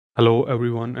Hello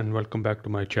everyone and welcome back to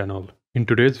my channel. In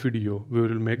today's video, we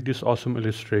will make this awesome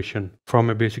illustration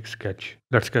from a basic sketch.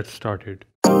 Let's get started.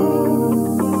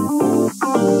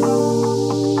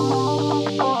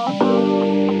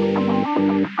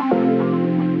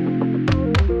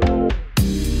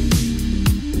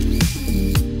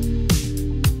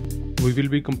 We will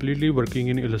be completely working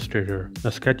in Illustrator.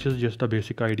 The sketch is just a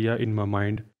basic idea in my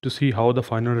mind to see how the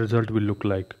final result will look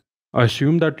like. I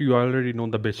assume that you already know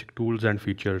the basic tools and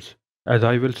features, as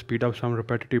I will speed up some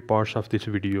repetitive parts of this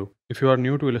video. If you are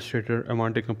new to Illustrator and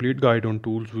want a complete guide on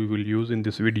tools we will use in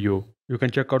this video, you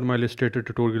can check out my Illustrator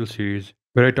tutorial series,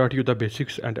 where I taught you the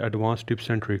basics and advanced tips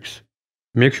and tricks.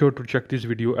 Make sure to check this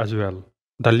video as well.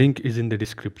 The link is in the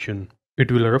description. It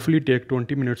will roughly take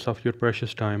 20 minutes of your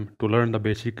precious time to learn the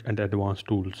basic and advanced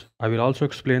tools. I will also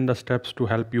explain the steps to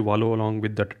help you follow along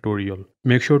with the tutorial.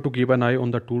 Make sure to keep an eye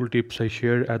on the tool tips I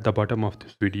shared at the bottom of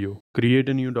this video. Create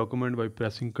a new document by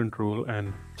pressing Ctrl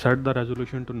N. Set the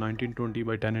resolution to 1920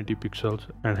 by 1080 pixels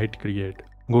and hit create.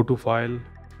 Go to File,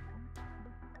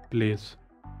 Place.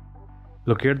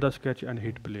 Locate the sketch and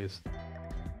hit place.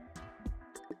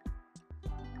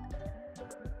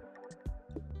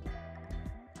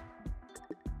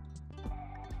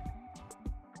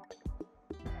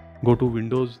 Go to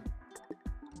Windows,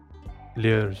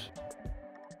 Layers.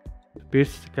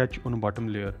 Paste sketch on bottom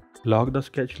layer. Lock the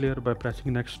sketch layer by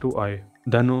pressing next to I.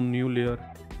 Then on new layer,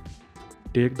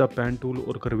 take the pen tool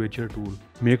or curvature tool.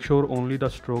 Make sure only the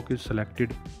stroke is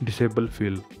selected. Disable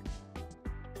fill.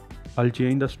 I'll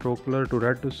change the stroke color to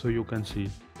red so you can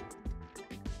see.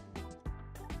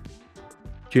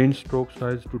 Change stroke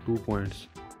size to 2 points.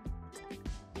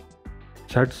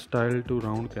 Set style to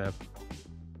round cap.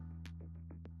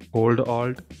 Hold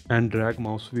Alt and drag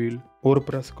mouse wheel or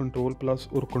press Ctrl plus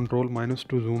or Ctrl minus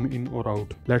to zoom in or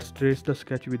out. Let's trace the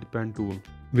sketch with pen tool.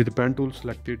 With pen tool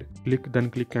selected, then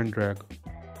click and drag.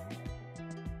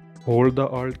 Hold the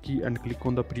Alt key and click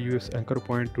on the previous anchor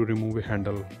point to remove a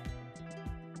handle.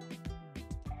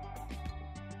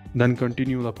 Then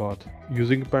continue the path.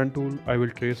 Using pen tool, I will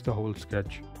trace the whole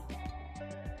sketch.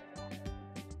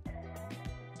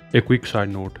 A quick side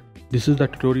note. This is the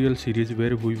tutorial series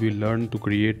where we will learn to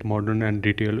create modern and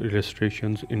detailed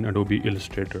illustrations in Adobe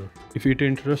Illustrator. If it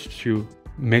interests you,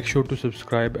 make sure to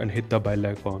subscribe and hit the bell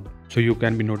icon so you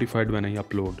can be notified when I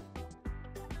upload.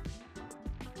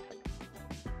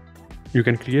 You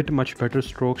can create much better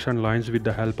strokes and lines with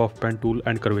the help of pen tool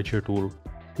and curvature tool.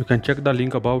 You can check the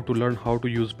link above to learn how to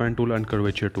use pen tool and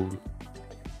curvature tool.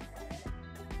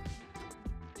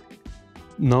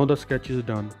 Now the sketch is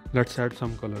done. Let's add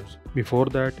some colors. Before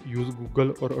that, use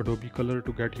Google or Adobe Color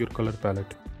to get your color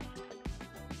palette.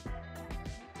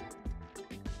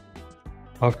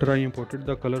 After I imported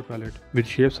the color palette, with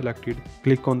shape selected,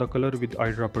 click on the color with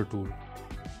eyedropper tool.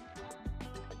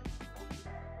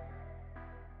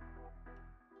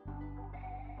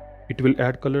 It will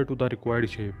add color to the required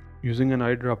shape. Using an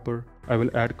eyedropper, I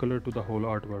will add color to the whole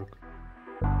artwork.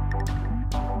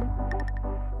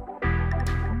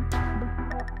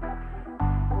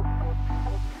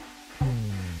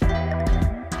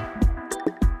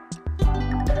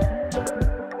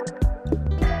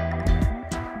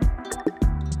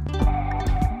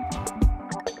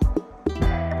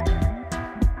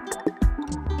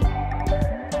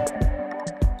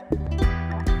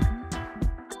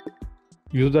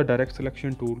 Use the direct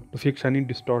selection tool to fix any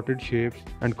distorted shapes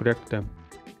and correct them.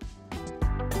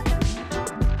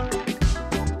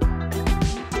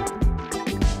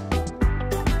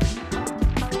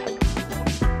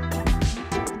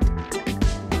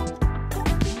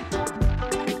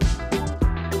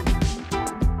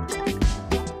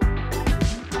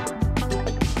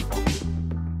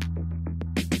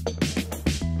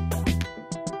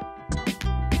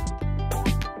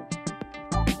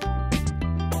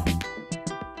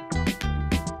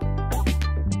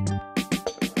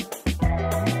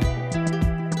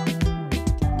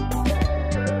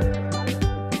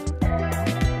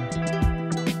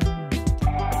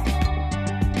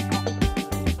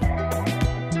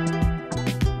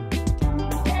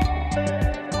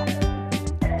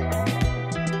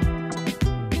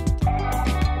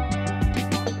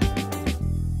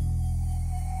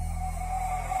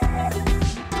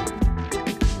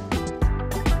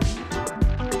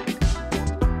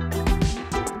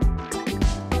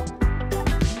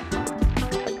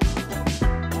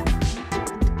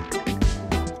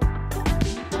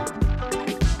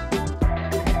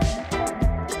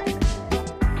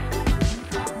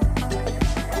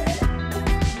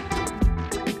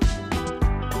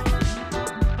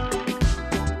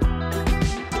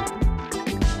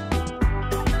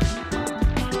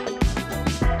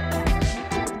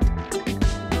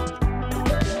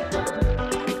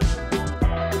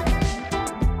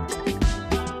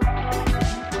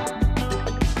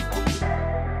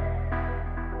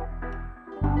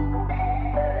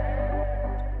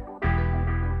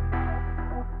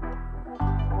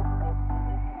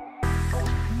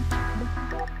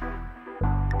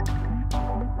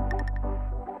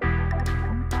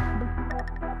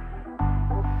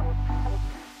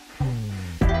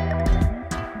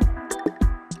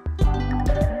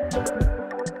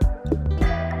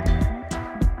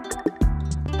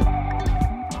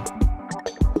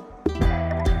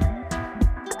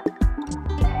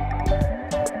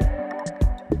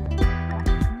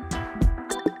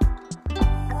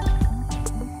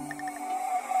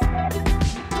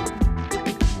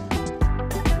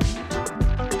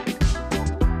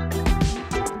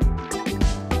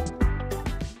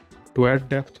 To add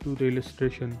depth to the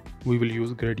illustration, we will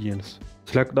use gradients.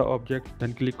 Select the object,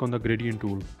 then click on the gradient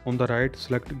tool. On the right,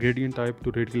 select gradient type to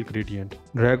radial gradient.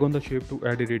 Drag on the shape to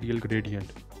add a radial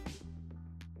gradient.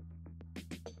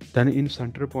 Then in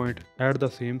center point, add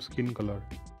the same skin color.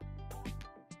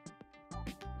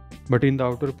 But in the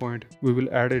outer point, we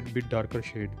will add a bit darker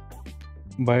shade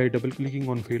by double clicking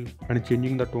on fill and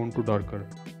changing the tone to darker.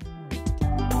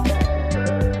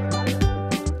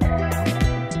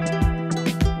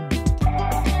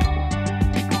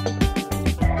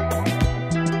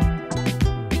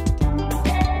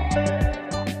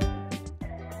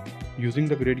 Using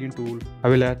the gradient tool, I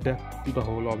will add depth to the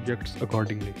whole objects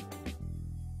accordingly.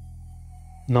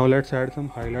 Now let's add some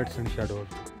highlights and shadows.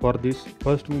 For this,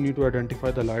 first we need to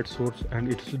identify the light source and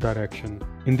its direction.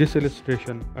 In this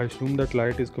illustration, I assume that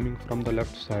light is coming from the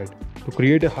left side. To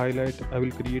create a highlight, I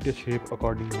will create a shape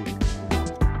accordingly.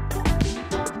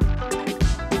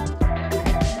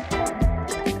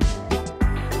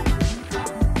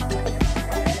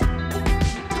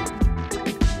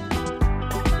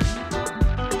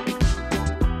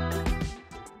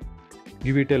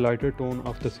 Give it a lighter tone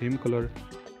of the same color.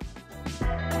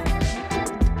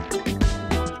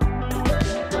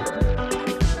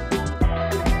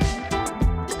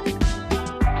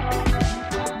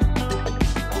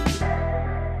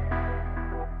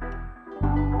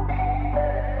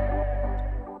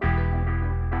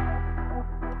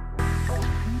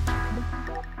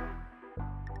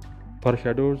 For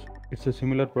shadows, it's a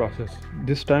similar process.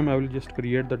 This time I will just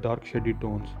create the dark shaded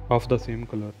tones of the same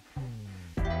color.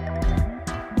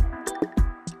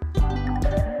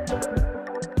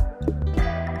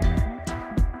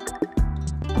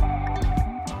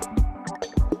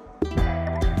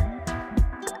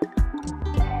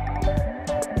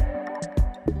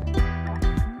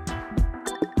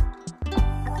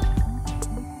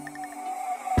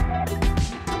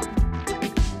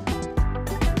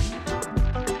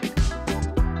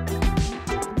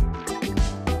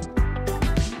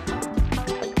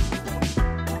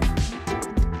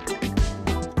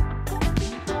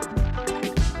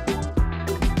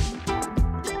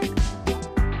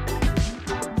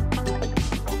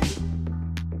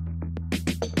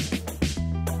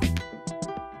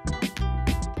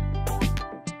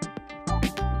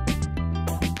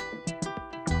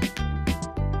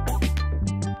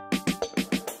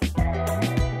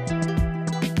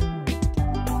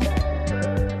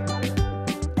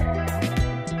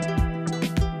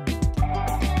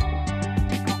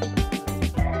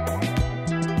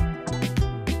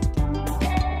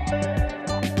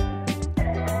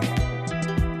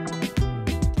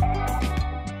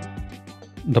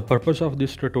 The purpose of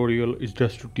this tutorial is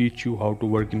just to teach you how to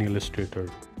work in Illustrator.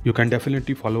 You can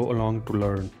definitely follow along to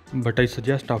learn, but I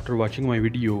suggest after watching my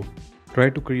video, try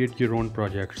to create your own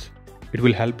projects. It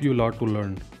will help you a lot to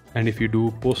learn, and if you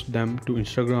do, post them to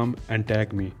Instagram and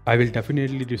tag me. I will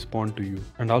definitely respond to you,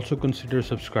 and also consider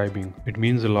subscribing. It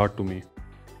means a lot to me.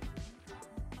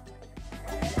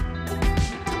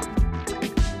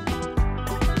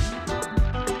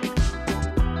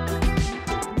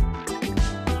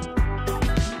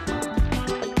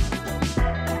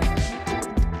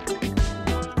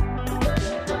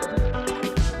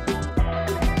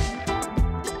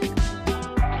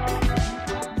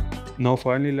 Now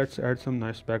finally, let's add some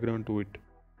nice background to it.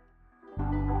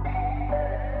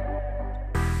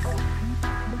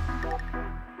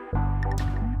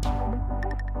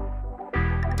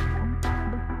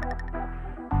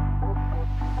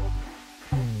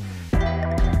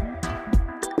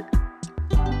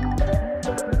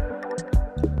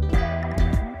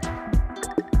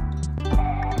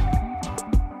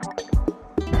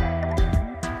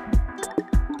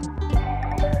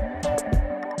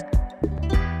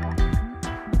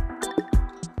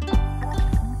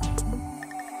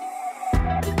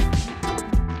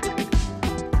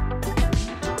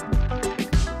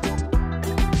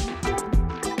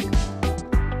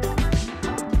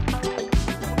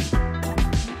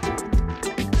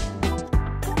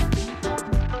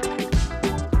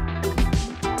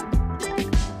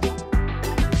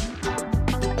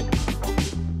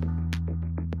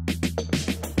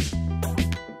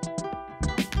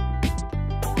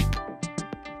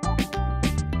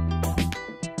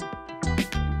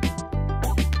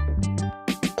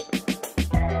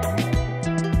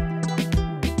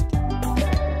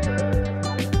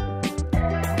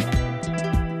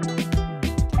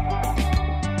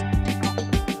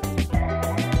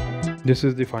 This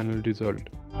is the final result.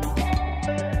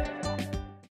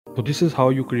 So this is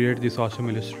how you create this awesome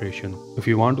illustration. If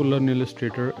you want to learn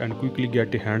Illustrator and quickly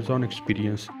get a hands-on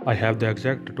experience, I have the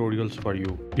exact tutorials for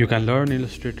you. You can learn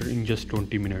Illustrator in just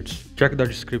 20 minutes. Check the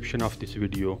description of this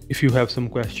video. If you have some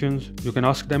questions, you can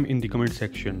ask them in the comment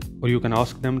section, or you can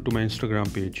ask them to my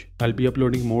Instagram page. I'll be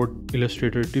uploading more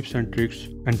Illustrator tips and tricks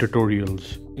and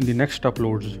tutorials. In the next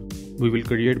uploads, we will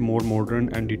create more modern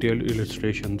and detailed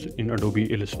illustrations in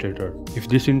Adobe Illustrator. If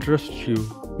this interests you,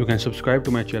 you can subscribe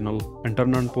to my channel and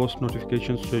turn on post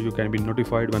notifications so you can be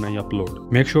notified when I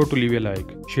upload. Make sure to leave a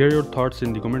like, share your thoughts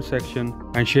in the comment section,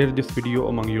 and share this video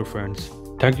among your friends.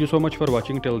 Thank you so much for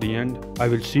watching till the end. I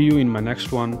will see you in my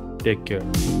next one. Take care.